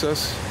public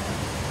access,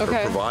 or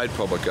provide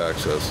public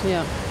access,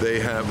 they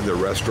have their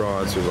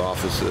restaurants, there's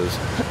offices.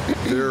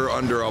 They're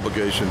under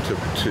obligation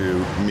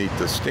to meet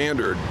the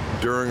standard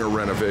during a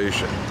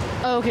renovation.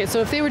 Oh, okay, so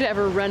if they were to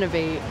ever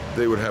renovate,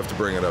 they would have to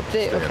bring it up to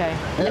standard. Okay.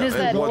 Yeah. And is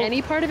that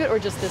any part of it or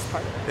just this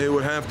part of it? It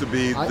would have to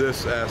be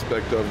this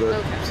aspect of it.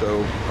 Okay.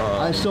 So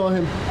I saw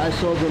them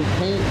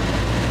paint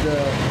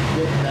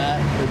that,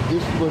 but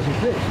this wasn't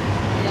fixed.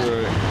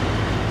 Right.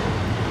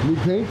 New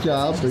paint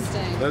job, but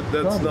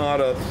that's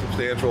not a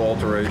substantial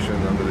alteration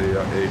under the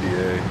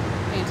ADA.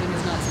 Painting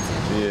is not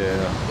substantial.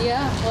 Yeah.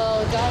 Yeah,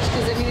 well, gosh,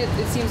 because I mean,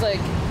 it seems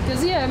like,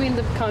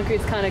 the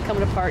concrete's kind of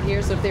coming apart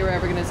here, so if they were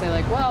ever going to say,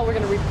 like, well, we're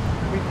going to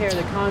repair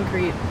the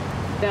concrete,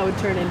 that would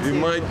turn into You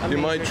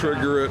might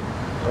trigger it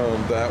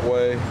that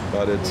way,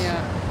 but it's...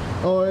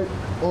 Yeah. Or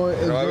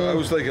I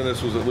was thinking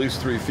this was at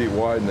least 3 feet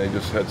wide, and they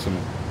just had some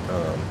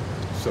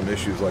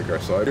issues like our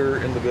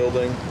cider in the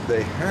building.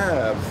 They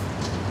have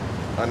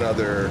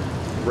another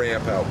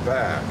ramp out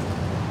back,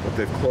 but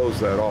they've closed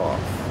that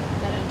off.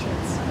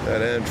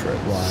 That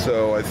entrance. Wow.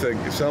 So I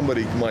think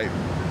somebody might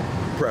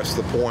press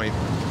the point,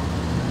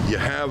 you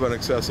have an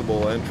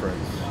accessible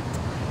entrance.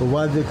 But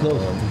why did they close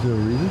it? Is there a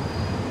reason?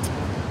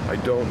 I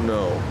don't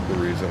know the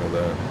reason of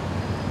that.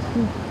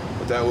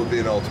 But that would be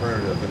an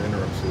alternative, an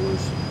interim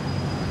solution.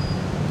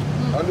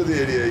 Under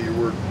the ADA, you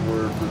were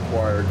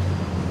required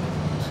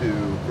to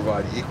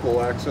provide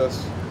equal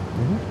access.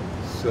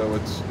 So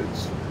it's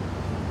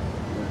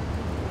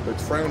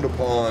frowned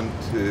upon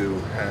to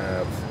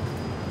have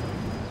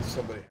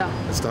somebody.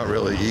 It's not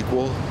really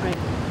equal. Right.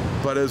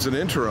 But as an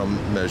interim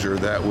measure,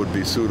 that would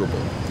be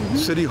suitable.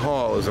 City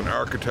Hall is an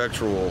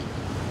architectural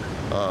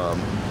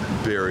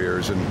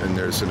barriers, and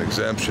there's an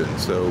exemption,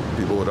 so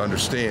people would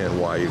understand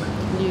why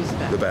use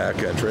the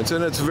back entrance.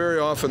 And it's very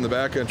often the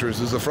back entrance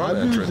is the front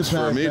entrance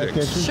for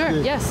meetings. Sure,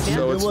 yes. Yeah.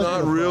 So it's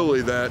not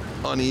really that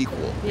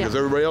unequal, because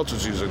everybody else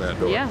is using that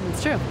door. Yeah,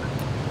 that's true.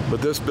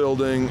 But this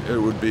building,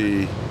 it would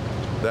be,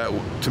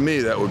 to me,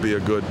 that would be a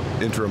good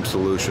interim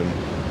solution,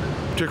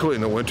 particularly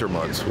in the winter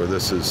months where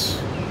that's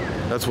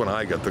when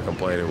I got the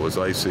complaint. It was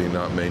icy,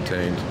 not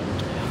maintained.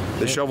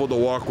 They shoveled the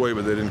walkway,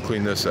 but they didn't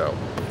clean this out.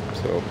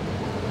 So.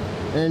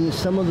 And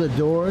some of the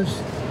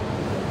doors,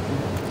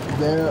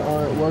 there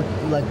are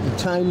like the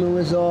timer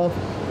is off,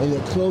 and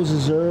it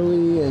closes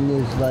early, and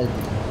there's like,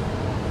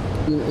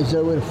 is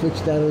there a way to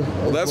fix that?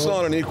 Well, that's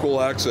not an equal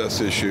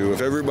access issue.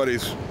 If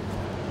everybody's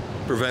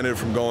prevented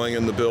from going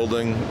in the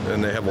building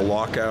and they have a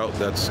lockout,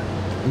 that's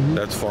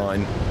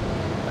fine.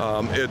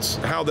 It's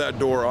how that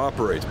door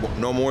operates.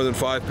 No more than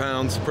 5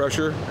 pounds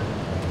pressure,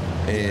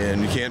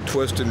 and you can't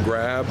twist and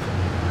grab.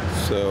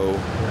 So,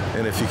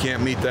 and if you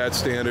can't meet that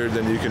standard,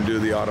 then you can do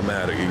the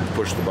automatic. You can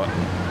push the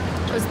button.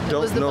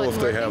 Don't know if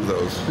they have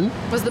those.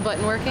 Was the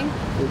button working?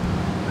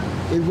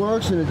 It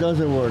works and it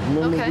doesn't work.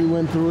 Remember we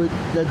went through it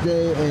that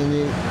day, and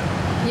it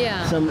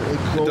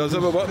does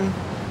have a button?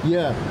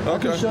 Yeah.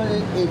 Okay.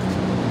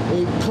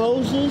 It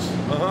closes,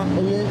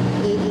 and then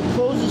it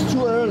closes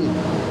too early.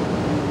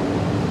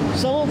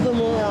 Some of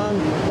them are on,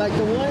 like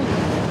the one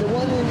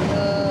in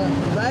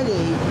Rite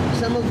Aid.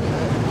 Some of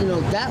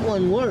that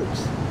one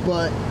works,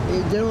 but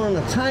they're on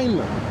a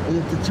timer, and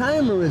if the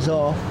timer is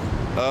off.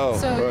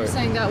 So you're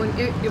saying that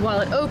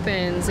while it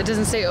opens, it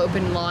doesn't stay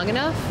open long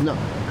enough? No.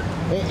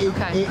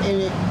 Okay.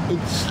 And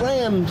it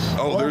slams.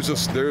 Oh,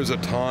 there's a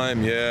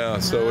time, yeah.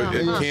 So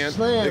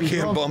it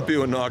can't bump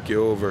you and knock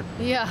you over.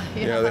 Yeah.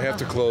 Yeah, they have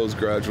to close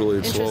gradually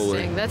and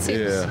slowly. Interesting. That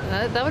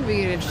seems that would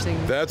be interesting.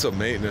 That's a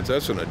maintenance.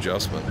 That's an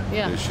adjustment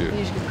issue.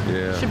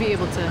 You should be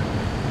able to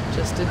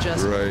just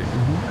adjust. Right.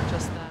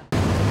 Adjust that.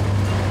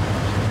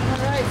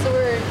 All right. So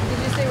did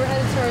you say we're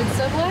headed towards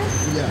Subway?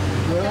 Yeah,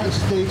 we're on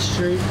State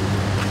Street.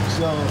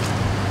 So,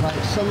 like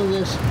some of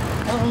this,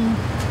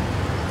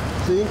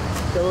 see,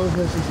 some of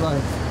this is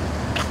like,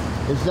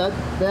 is that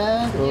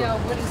bad? Or Yeah.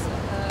 What is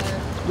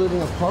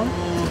splitting apart?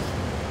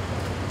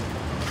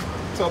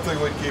 Something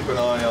we keep an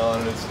eye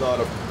on. It's not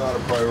a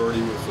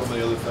priority with so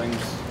many other things.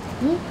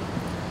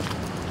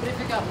 What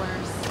if it got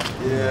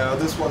worse? Yeah,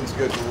 this one's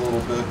getting a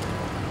little bit.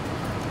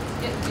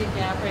 Get a big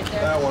gap right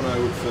there. That one I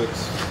would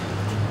fix.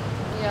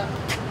 Yeah.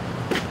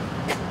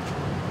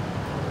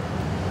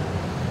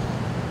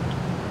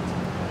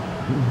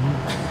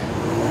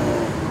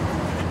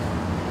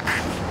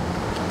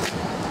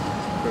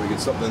 Try to get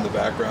something in the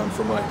background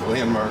for my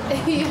landmark.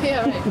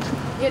 Yeah, right.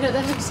 Yeah, no,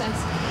 that makes sense.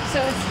 So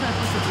it's not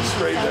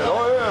Straight down.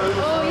 Oh yeah.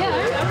 Oh yeah,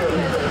 I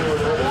remember.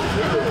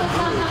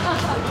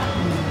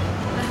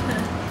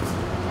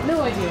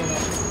 No idea.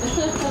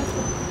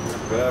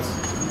 Best.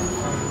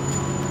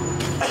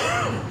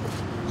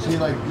 See,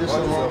 like this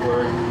Watch along. that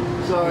work.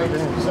 Sorry,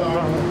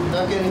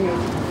 not getting here.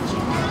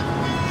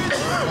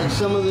 Like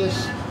some of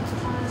this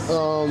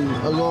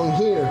along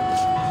here,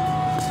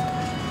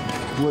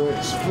 where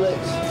it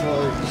splits,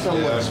 or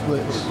somewhat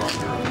splits.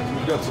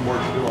 We've got some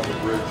work to do on the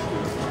bridge too.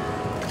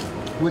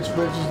 Which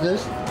bridge is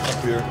this?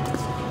 Up here.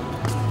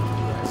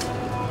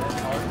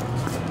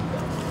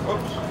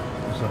 Oops.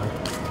 Sorry.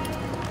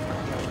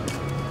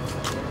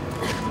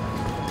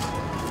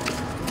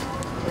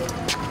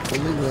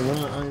 Believe it or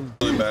not, I'm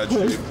Really bad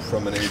shape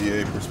from an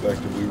ADA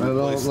perspective. We I don't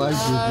replaced like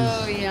this.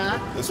 Oh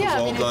yeah. This yeah,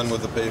 was all I mean, done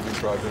with the paving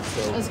project,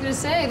 so I was gonna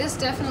say this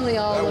definitely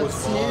all that was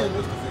looks fine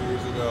new. just a few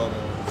years ago. And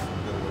then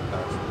we did a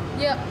patch.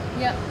 Yep.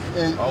 Yep.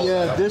 And Oh,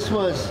 yeah, yeah. this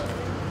was.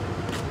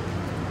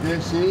 You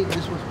see,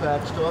 this was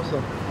patched also.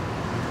 It's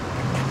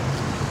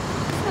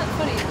not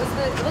funny. It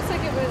looks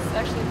like it was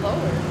actually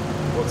lower.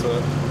 What's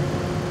that?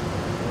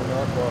 We're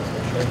not crossing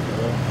the shank, you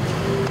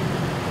know?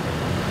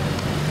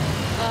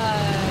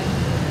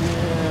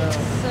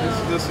 So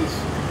This is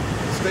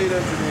state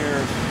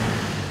engineers.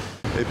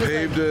 They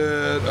paved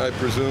it. I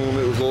presume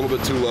it was a little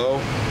bit too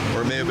low,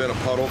 or it may have been a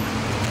puddle.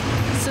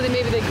 so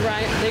maybe they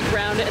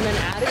ground it and then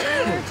added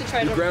it to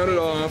try You to ground it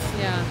off,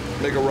 Yeah.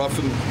 make a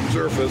roughened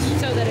surface.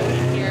 So that it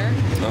would be here.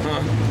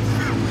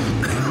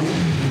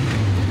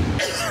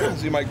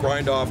 So you might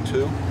grind off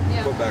two.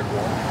 Yeah. Put back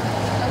one.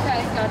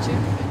 Okay, got you.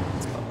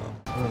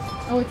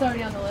 Oh, it's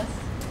already on the list.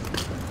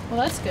 Well,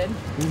 that's good.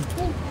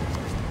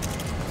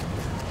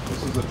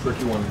 This is a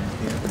tricky one.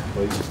 You can't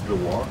replace the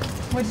walk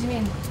What do you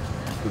mean?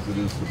 because it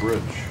is the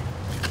bridge.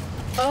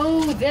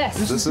 Oh, this.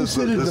 This is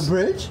considered the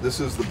bridge? This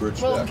is the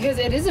bridge Well, deck. because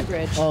it is a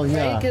bridge. Oh,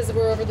 yeah. Right? Because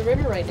we're over the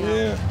river right now.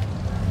 Yeah.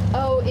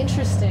 Oh,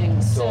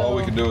 interesting. So all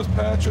we can do is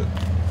patch it.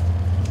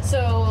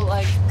 So,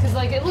 like, because,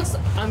 like, it looks,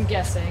 I'm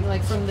guessing,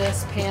 like, from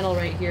this panel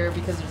right here,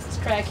 because there's this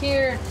crack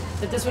here,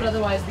 that this would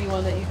otherwise be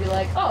one that you'd be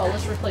like, oh,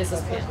 let's replace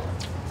this panel.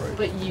 Right.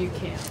 But you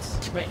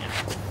can't right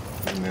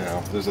now. Now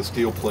there's a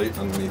steel plate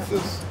underneath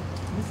this.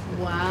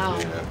 Wow.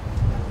 Yeah.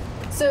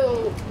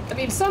 So, I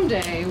mean,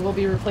 someday we'll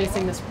be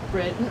replacing this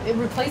bridge.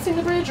 Replacing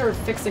the bridge or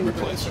fixing the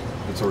bridge? Replacing.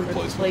 It's a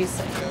replacement.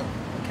 Replacing.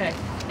 Yeah. Okay.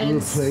 And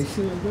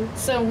Replacing the bridge?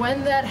 so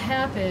when that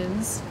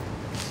happens,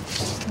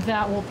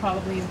 that will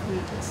probably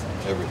include this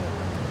section. Everything.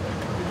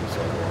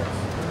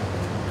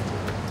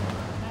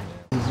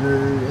 Is there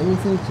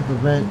anything to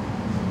prevent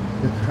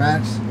the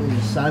cracks in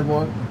the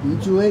sidewalk due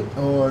to it,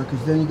 or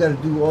because then you got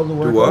to do all the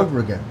work what? over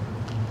again?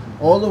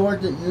 All the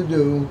work that you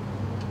do,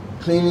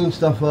 cleaning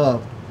stuff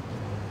up,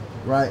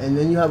 right? And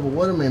then you have a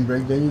water main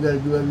break. Then you got to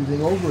do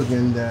everything over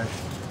again. That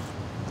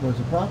was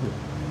a problem.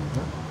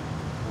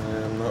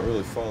 I'm not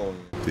really following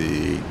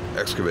the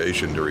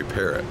excavation to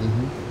repair it.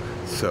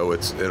 So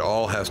it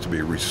all has to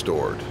be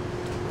restored.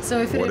 So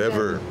if it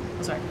Whatever- had been,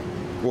 oh, sorry.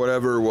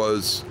 Whatever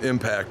was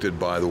impacted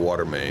by the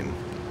water main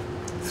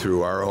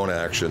through our own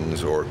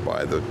actions or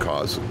by the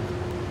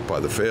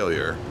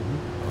failure,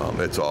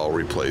 it's all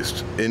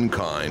replaced in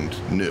kind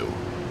new.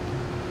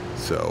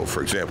 So,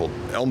 for example,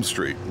 Elm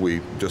Street, we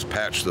just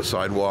patched the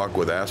sidewalk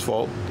with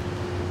asphalt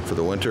for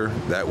the winter.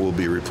 That will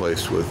be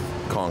replaced with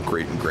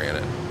concrete and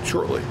granite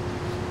shortly.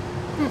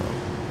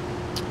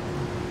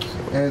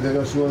 Anything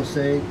else you want to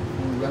say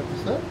before we wrap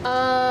this up?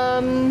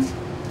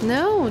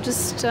 No,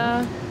 just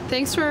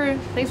thanks for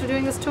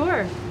doing this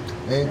tour.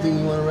 Anything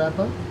you want to wrap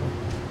up?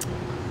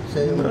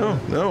 Say it.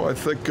 No. I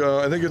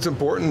think it's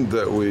important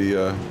that we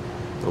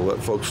to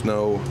let folks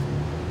know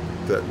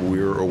that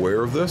we're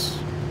aware of this.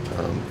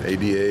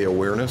 ADA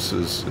awareness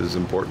is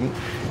important,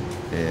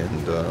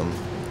 and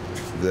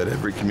that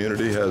every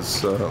community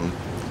has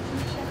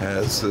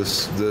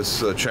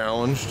this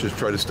challenge to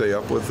try to stay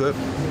up with it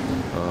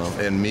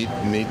and meet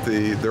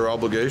their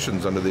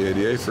obligations under the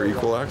ADA for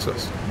equal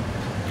access.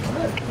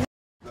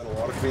 In a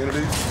lot of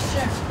communities,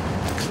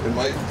 It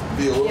might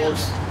be a little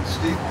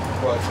steep,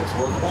 but it's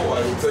workable.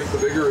 I would think the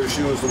bigger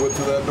issue is the width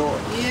of that door.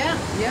 Yeah,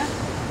 yeah.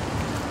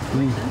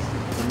 Makes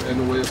sense. And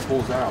the way it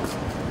pulls out.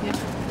 Yeah.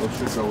 Those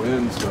should go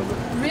in so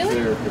that Really?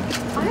 there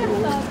I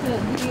have thought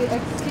that the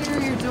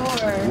exterior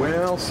door.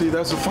 Well, see,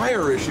 that's a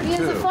fire issue, Yeah,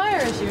 too. it's a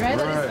fire issue, right?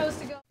 That Right. is supposed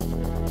to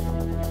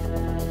go.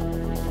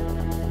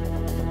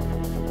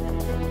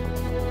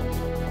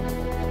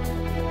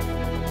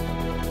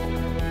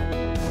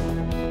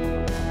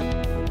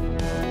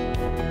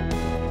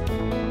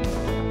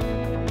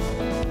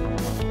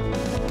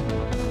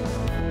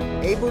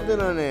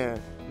 Ableton on Air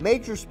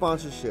major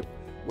sponsorship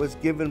was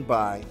given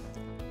by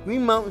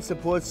Green Mountain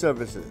Support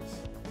Services,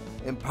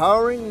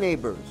 empowering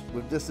neighbors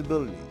with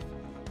disabilities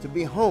to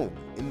be home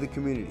in the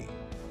community.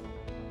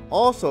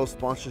 Also,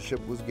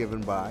 sponsorship was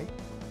given by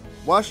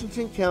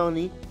Washington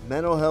County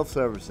Mental Health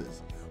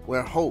Services,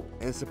 where hope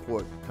and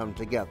support come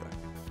together,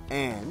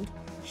 and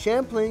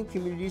Champlain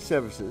Community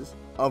Services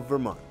of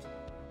Vermont.